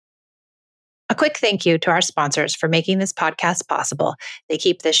quick thank you to our sponsors for making this podcast possible. They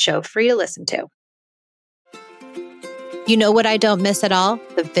keep this show free to listen to. You know what I don't miss at all?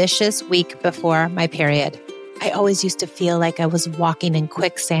 The vicious week before my period. I always used to feel like I was walking in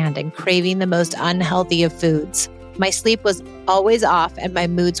quicksand and craving the most unhealthy of foods. My sleep was always off and my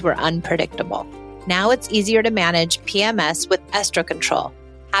moods were unpredictable. Now it's easier to manage PMS with Estrocontrol.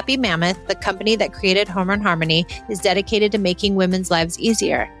 Happy Mammoth, the company that created Hormone Harmony, is dedicated to making women's lives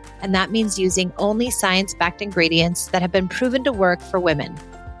easier. And that means using only science-backed ingredients that have been proven to work for women.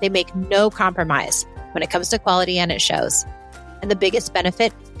 They make no compromise when it comes to quality, and it shows. And the biggest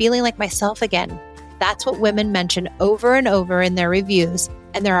benefit, feeling like myself again. That's what women mention over and over in their reviews.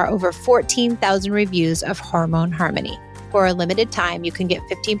 And there are over 14,000 reviews of Hormone Harmony. For a limited time, you can get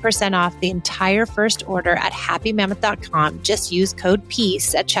 15% off the entire first order at happymammoth.com. Just use code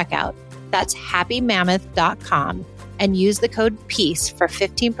PEACE at checkout. That's happymammoth.com and use the code PEACE for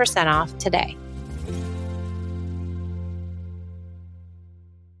 15% off today.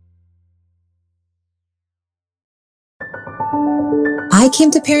 I came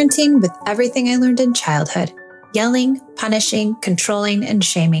to parenting with everything I learned in childhood: yelling, punishing, controlling, and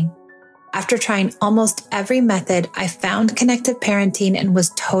shaming. After trying almost every method, I found connected parenting and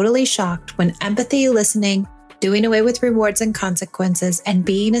was totally shocked when empathy, listening, doing away with rewards and consequences, and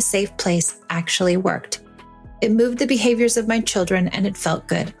being a safe place actually worked. It moved the behaviors of my children and it felt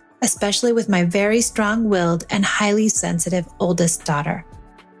good, especially with my very strong-willed and highly sensitive oldest daughter.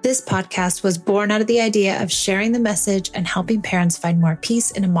 This podcast was born out of the idea of sharing the message and helping parents find more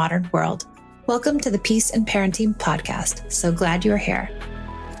peace in a modern world. Welcome to the Peace in Parenting podcast. So glad you're here.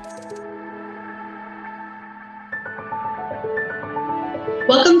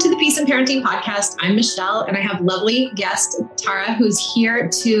 Welcome to the Peace in Parenting podcast. I'm Michelle, and I have lovely guest Tara, who's here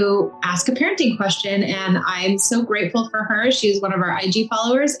to ask a parenting question. And I'm so grateful for her. She's one of our IG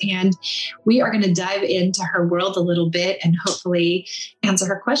followers, and we are going to dive into her world a little bit and hopefully answer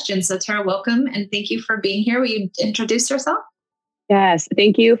her questions. So Tara, welcome, and thank you for being here. Will you introduce yourself? Yes,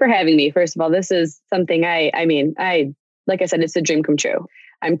 thank you for having me. First of all, this is something like I said, it's a dream come true.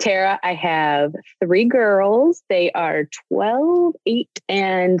 I'm Tara. I have 3 girls. They are 12, 8,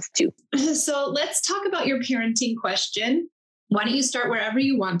 and 2. So let's talk about your parenting question. Why don't you start wherever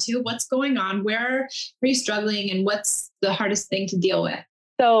you want to? What's going on? Where are you struggling? And what's the hardest thing to deal with?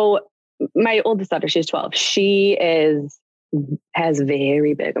 So my oldest daughter, she's 12. She has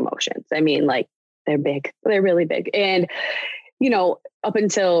very big emotions. I mean, like they're big. They're really big. And, up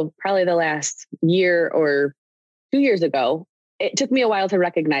until probably the last year or 2 years ago, it took me a while to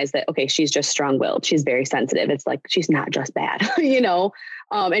recognize that, okay, she's just strong-willed. She's very sensitive. It's like, she's not just bad,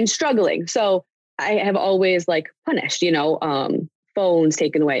 and struggling. So I have always punished, phones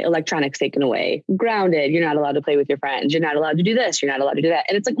taken away, electronics taken away, grounded. You're not allowed to play with your friends. You're not allowed to do this. You're not allowed to do that.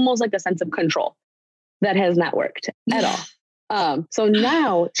 And it's almost like a sense of control that has not worked at all. So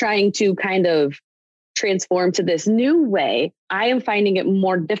now trying to kind of transform to this new way, I am finding it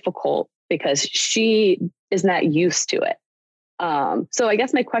more difficult because she is not used to it. So I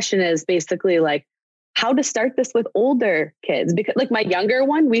guess my question is basically how to start this with older kids, because my younger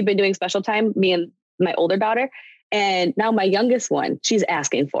one, we've been doing special time, me and my older daughter. And now my youngest one, she's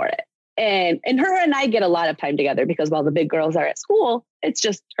asking for it. And her and I get a lot of time together because while the big girls are at school, it's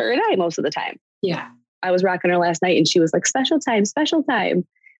just her and I most of the time. Yeah. I was rocking her last night and she was like, special time, special time.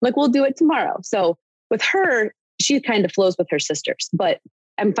 We'll do it tomorrow. So with her, she kind of flows with her sisters, but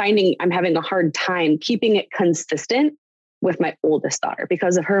I'm finding I'm having a hard time keeping it consistent with my oldest daughter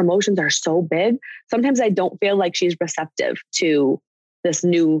because of her emotions are so big. Sometimes I don't feel like she's receptive to this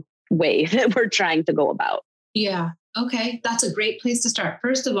new way that we're trying to go about. Yeah. Okay. That's a great place to start.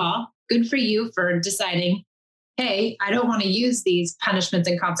 First of all, good for you for deciding, hey, I don't want to use these punishments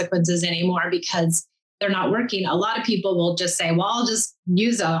and consequences anymore because they're not working. A lot of people will just say, well, I'll just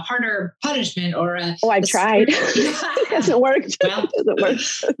use a harder punishment or I've tried. It hasn't worked. Well, it doesn't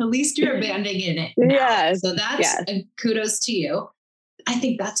work. At least you're abandoning it now. Yes. So that's kudos to you. I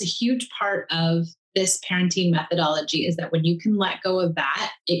think that's a huge part of this parenting methodology is that when you can let go of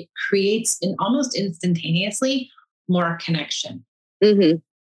that, it creates almost instantaneously more connection. Mm-hmm.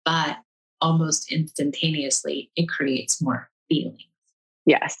 But almost instantaneously, it creates more feelings.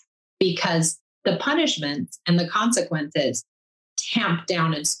 Yes. Because the punishments and the consequences tamp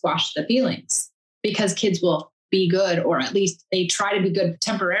down and squash the feelings because kids will be good, or at least they try to be good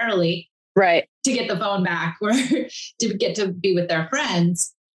temporarily, right, to get the phone back or to get to be with their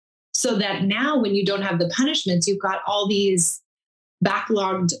friends. So that now when you don't have the punishments, you've got all these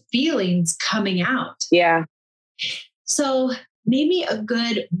backlogged feelings coming out. Yeah. So maybe a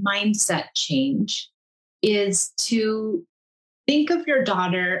good mindset change is to think of your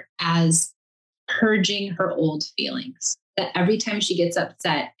daughter as purging her old feelings. That every time she gets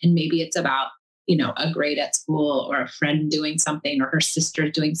upset, and maybe it's about, a grade at school or a friend doing something or her sister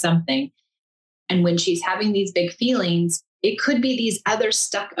doing something. And when she's having these big feelings, it could be these other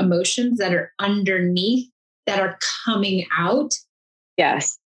stuck emotions that are underneath that are coming out.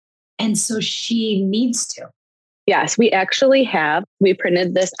 Yes. And so she needs to. Yes, we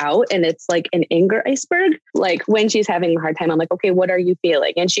printed this out, and it's like an anger iceberg. Like when she's having a hard time, I'm like, okay, what are you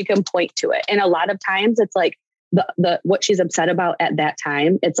feeling? And she can point to it. And a lot of times it's like the what she's upset about at that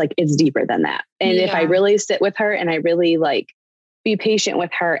time, it's like, it's deeper than that. And if I really sit with her and I really like be patient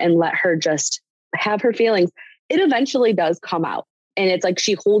with her and let her just have her feelings, it eventually does come out. And it's like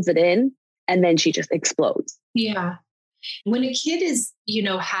she holds it in and then she just explodes. Yeah. When a kid is,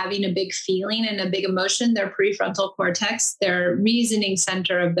 having a big feeling and a big emotion, their prefrontal cortex, their reasoning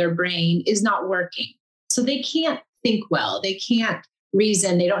center of their brain is not working. So they can't think well. They can't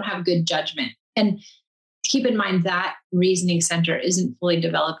reason. They don't have good judgment. And keep in mind that reasoning center isn't fully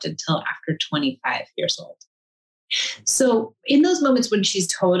developed until after 25 years old. So in those moments when she's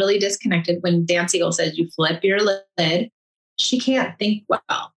totally disconnected, when Dan Siegel says you flip your lid, she can't think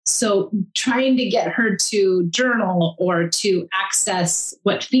well. So trying to get her to journal or to access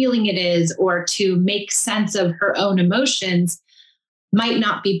what feeling it is or to make sense of her own emotions might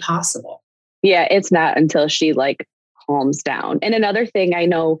not be possible. Yeah, it's not until she like calms down. And another thing I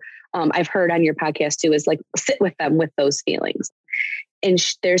know I've heard on your podcast too is like sit with them with those feelings. And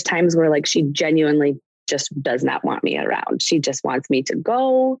there's times where like she genuinely just does not want me around. She just wants me to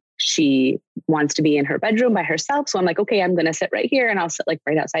go. She wants to be in her bedroom by herself. So I'm like, okay, I'm going to sit right here, and I'll sit like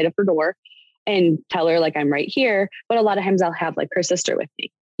right outside of her door and tell her like I'm right here. But a lot of times I'll have like her sister with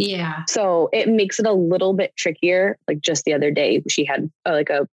me. Yeah. So it makes it a little bit trickier. Like just the other day, she had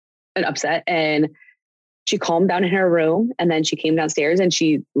an upset, and she calmed down in her room, and then she came downstairs and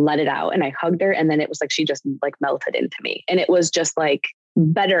she let it out, and I hugged her. And then it was like, she just like melted into me. And it was just like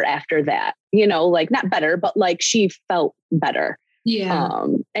better after that, like not better, but like she felt better. Yeah.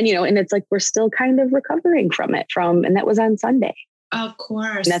 And it's like, we're still kind of recovering from it and that was on Sunday. Of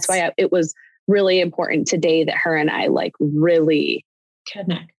course. And that's why it was really important today that her and I like really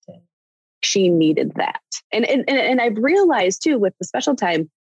connected. She needed that. And I've realized too, with the special time,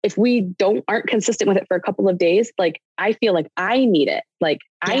 if we aren't consistent with it for a couple of days, like I feel like I need it. Like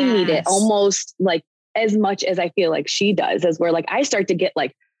I need it almost like as much as I feel like she does, as where like I start to get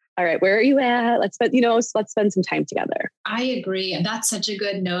like, all right, where are you at? Let's spend some time together. I agree. And that's such a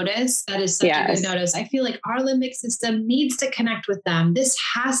good notice. That is such a good notice. I feel like our limbic system needs to connect with them. This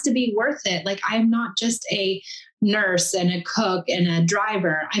has to be worth it. Like I'm not just a nurse and a cook and a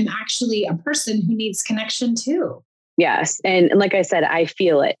driver. I'm actually a person who needs connection too. Yes. And like I said, I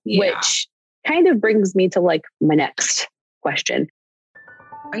feel it, which kind of brings me to like my next question.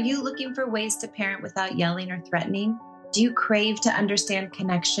 Are you looking for ways to parent without yelling or threatening? Do you crave to understand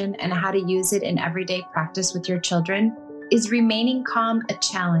connection and how to use it in everyday practice with your children? Is remaining calm a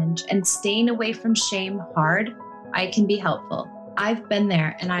challenge and staying away from shame hard? I can be helpful. I've been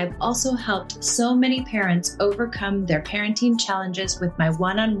there, and I've also helped so many parents overcome their parenting challenges with my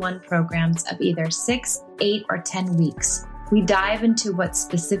one-on-one programs of either 6, 8, or 10 weeks. We dive into what's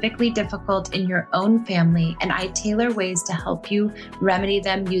specifically difficult in your own family, and I tailor ways to help you remedy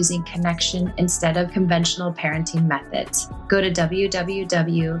them using connection instead of conventional parenting methods. Go to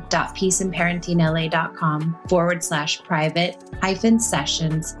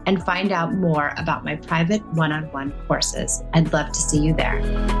www.peaceandparentingla.com/private-sessions and find out more about my private one-on-one courses. I'd love to see you there.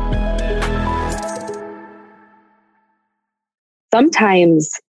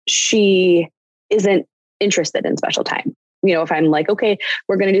 Sometimes she isn't interested in special time. If I'm like, okay,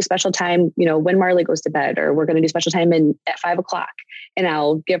 we're going to do special time, when Marley goes to bed, or we're going to do special time at 5:00, and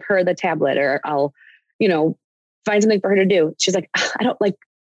I'll give her the tablet, or I'll, find something for her to do. She's like, I don't like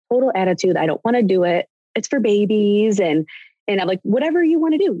total attitude. I don't want to do it. It's for babies. And I'm like, whatever you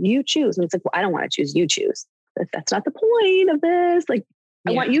want to do, you choose. And it's like, well, I don't want to choose. You choose. That's not the point of this. Like,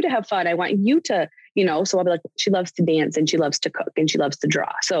 I want you to have fun. I want you to, so I'll be like, she loves to dance and she loves to cook and she loves to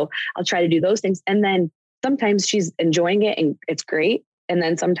draw. So I'll try to do those things. And then sometimes she's enjoying it and it's great. And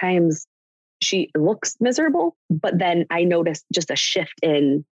then sometimes she looks miserable, but then I notice just a shift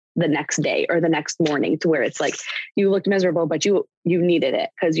in the next day or the next morning to where it's like, you looked miserable, but you needed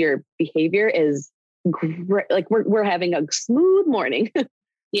it because your behavior is great. Like we're having a smooth morning.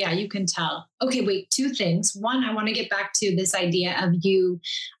 Yeah, you can tell. Okay, wait, 2 things. One, I want to get back to this idea of you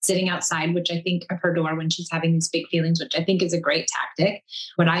sitting outside, which I think of her door when she's having these big feelings, which I think is a great tactic.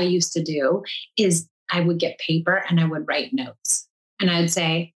 What I used to do is I would get paper and I would write notes. And I'd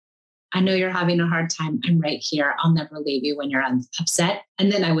say, I know you're having a hard time. I'm right here. I'll never leave you when you're upset. And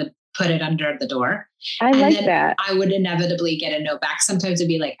then I would put it under the door. I like that. I would inevitably get a note back. Sometimes it'd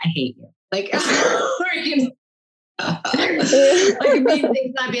be like, I hate you. Like, or, you know, like mean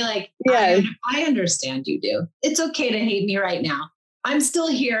things. I'd be like, yes. I understand you do. It's okay to hate me right now. I'm still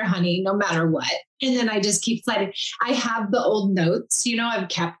here, honey, no matter what. And then I just keep sliding. I have the old notes, you know, I've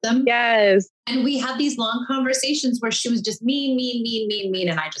kept them. Yes. And we had these long conversations where she was just mean.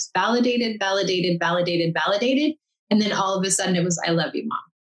 And I just validated. And then all of a sudden it was, I love you, Mom.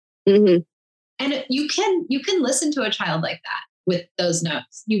 Mm-hmm. And you can listen to a child like that with those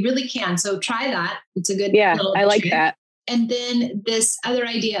notes. You really can. So try that. It's a good. Yeah, I like that. And then this other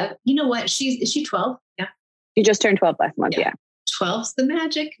idea of, you know what? Is she 12? Yeah. She just turned 12 last month. Yeah. 12's the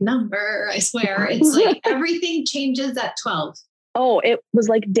magic number. I swear. It's like everything changes at 12. Oh, it was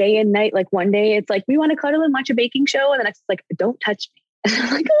like day and night. Like one day it's like, we want to cuddle and watch a baking show. And the next it's like, don't touch me.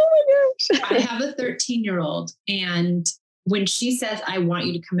 I'm like, oh my gosh. I have a 13-year-old. And when she says, I want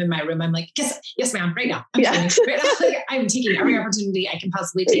you to come in my room, I'm like, yes, ma'am, right now. I'm taking every opportunity I can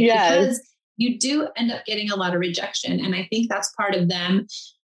possibly take because you do end up getting a lot of rejection. And I think that's part of them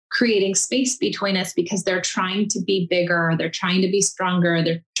creating space between us because they're trying to be bigger, they're trying to be stronger,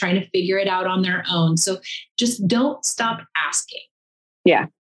 they're trying to figure it out on their own. So just don't stop asking. Yeah.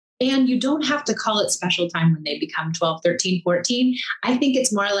 And you don't have to call it special time when they become 12, 13, 14. I think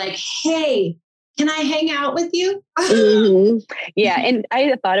it's more like, hey, can I hang out with you? Mm-hmm. Yeah. And I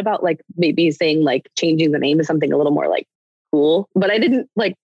had thought about like maybe saying like changing the name to something a little more like cool, but I didn't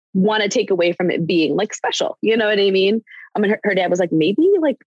like want to take away from it being like special. You know what I mean? I mean, her dad was like,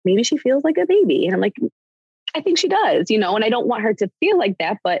 maybe she feels like a baby. And I'm like, I think she does, you know, and I don't want her to feel like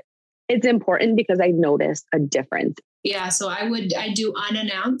that, but it's important because I noticed a difference. Yeah. So I do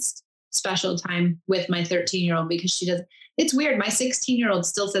unannounced special time with my 13-year-old because she does. It's weird. My 16-year-old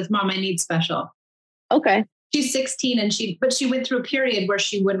still says, Mom, I need special. Okay. She's 16 but she went through a period where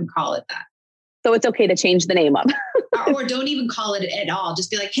she wouldn't call it that. So it's okay to change the name up. Or don't even call it at all.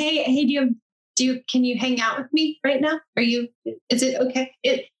 Just be like, hey, can you hang out with me right now? Is it okay?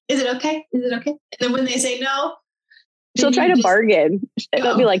 Is it okay? And then when they say no, she'll try to bargain.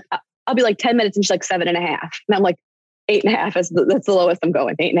 I'll be like 10 minutes and she's like 7.5. And I'm like 8.5 that's the lowest I'm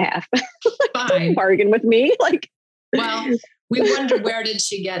going. 8.5. Fine. Bargain with me. Like, well, we wonder where did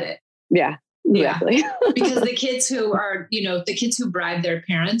she get it? Yeah. Exactly. Yeah. Because the kids who bribe their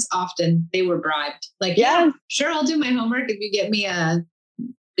parents, often they were bribed. Like, yeah, sure, I'll do my homework if you get me a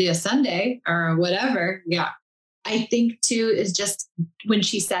Sunday or whatever. Yeah. I think too is just when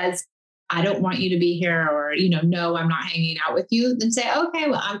she says, I don't want you to be here or, no, I'm not hanging out with you, then say, okay,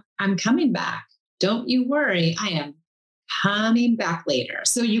 well, I'm coming back. Don't you worry. I am coming back later.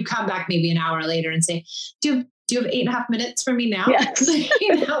 So you come back maybe an hour later and say, do you have 8.5 minutes for me now? Yes.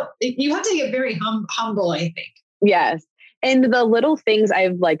 You have to get very humble, I think. Yes. And the little things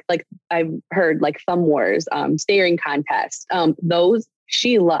I've heard like thumb wars, staring contests, those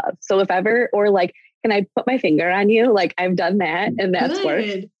she loves. So if ever, or like, can I put my finger on you? Like I've done that and that's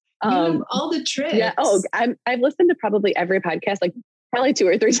worked. All the tricks. Yeah. Oh, I've listened to probably every podcast, like probably 2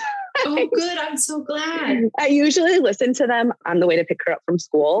 or 3 times. Oh, good. I'm so glad. I usually listen to them on the way to pick her up from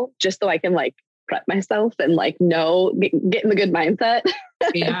school, just so I can like prep myself and like get in the good mindset.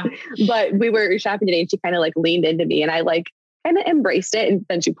 Yeah. But we were shopping today and she kind of like leaned into me and I like kind of embraced it. And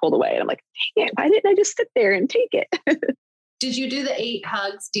then she pulled away and I'm like, dang it, why didn't I just sit there and take it? Did you do the 8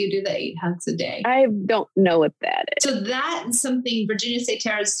 hugs? Do you do the 8 hugs a day? I don't know what that is. So that's something, Virginia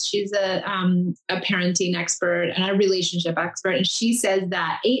Sateras, she's a parenting expert and a relationship expert. And she says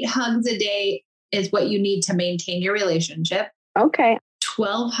that 8 hugs a day is what you need to maintain your relationship. Okay.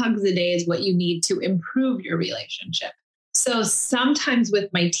 12 hugs a day is what you need to improve your relationship. So sometimes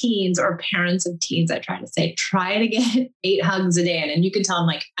with my teens or parents of teens, I try to say, try to get 8 hugs a day. And you can tell them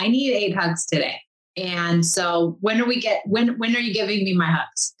like, I need 8 hugs today. And so when are you giving me my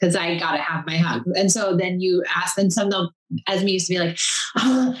hugs? Because I got to have my hugs. And so then you ask, and some of them, as me used to be like,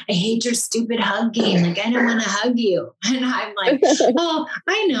 oh, I hate your stupid hug game. Like, I don't want to hug you. And I'm like, oh,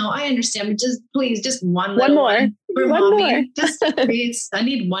 I know, I understand. But just please, just one more. For mommy. Just please, I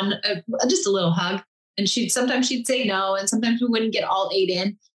need one, just a little hug. And sometimes she'd say no. And sometimes we wouldn't get all 8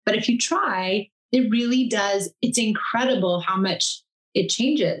 in. But if you try, it really does. It's incredible how much it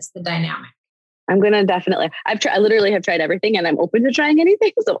changes the dynamic. I'm going to definitely, I literally have tried everything and I'm open to trying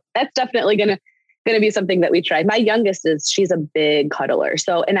anything. So that's definitely going to be something that we try. My youngest she's a big cuddler.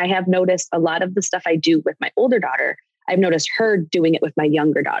 So, and I have noticed a lot of the stuff I do with my older daughter, I've noticed her doing it with my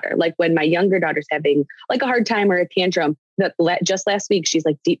younger daughter. Like when my younger daughter's having like a hard time or a tantrum, just last week, she's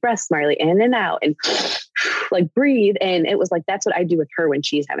like, deep breath, Marley, in and out and like breathe. And it was like, that's what I do with her when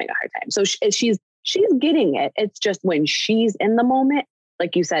she's having a hard time. So she's getting it. It's just when she's in the moment,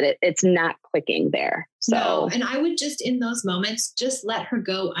 like you said, it's not clicking there. So, no, and I would just in those moments, just let her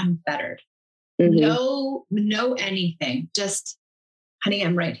go unfettered. No anything. Just, honey,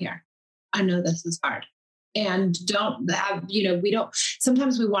 I'm right here. I know this is hard. And don't have,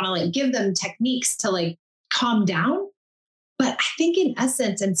 sometimes we want to like give them techniques to like calm down. But I think in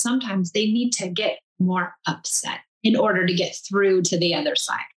essence, and sometimes they need to get more upset in order to get through to the other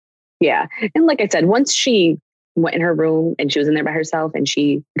side. Yeah. And like I said, once she went in her room and she was in there by herself and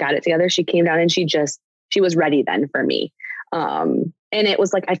she got it together, she came down and she was ready then for me. And it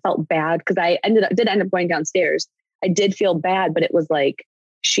was like, I felt bad because I did end up going downstairs. I did feel bad, but it was like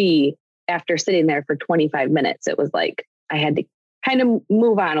after sitting there for 25 minutes, it was like, I had to kind of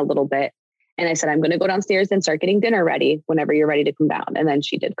move on a little bit. And I said, I'm going to go downstairs and start getting dinner ready whenever you're ready to come down. And then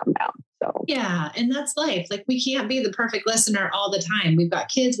she did come down. So yeah. And that's life. Like we can't be the perfect listener all the time. We've got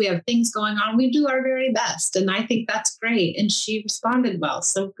kids, we have things going on. We do our very best. And I think that's great. And she responded well.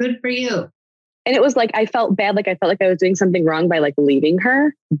 So good for you. And it was like, I felt bad. Like I felt like I was doing something wrong by like leaving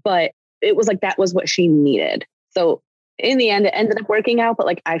her, but it was like, that was what she needed. So in the end, it ended up working out, but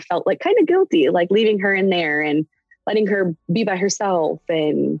like, I felt like kind of guilty, like leaving her in there and letting her be by herself.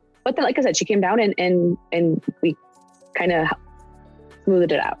 But then, like I said, she came down and we kind of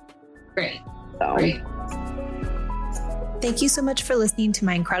smoothed it out. Great. So. Great. Thank you so much for listening to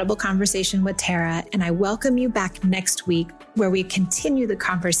my incredible conversation with Tara. And I welcome you back next week where we continue the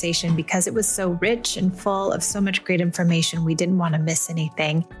conversation because it was so rich and full of so much great information. We didn't want to miss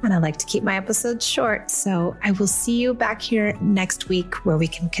anything. And I like to keep my episodes short. So I will see you back here next week where we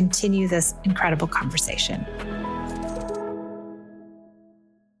can continue this incredible conversation.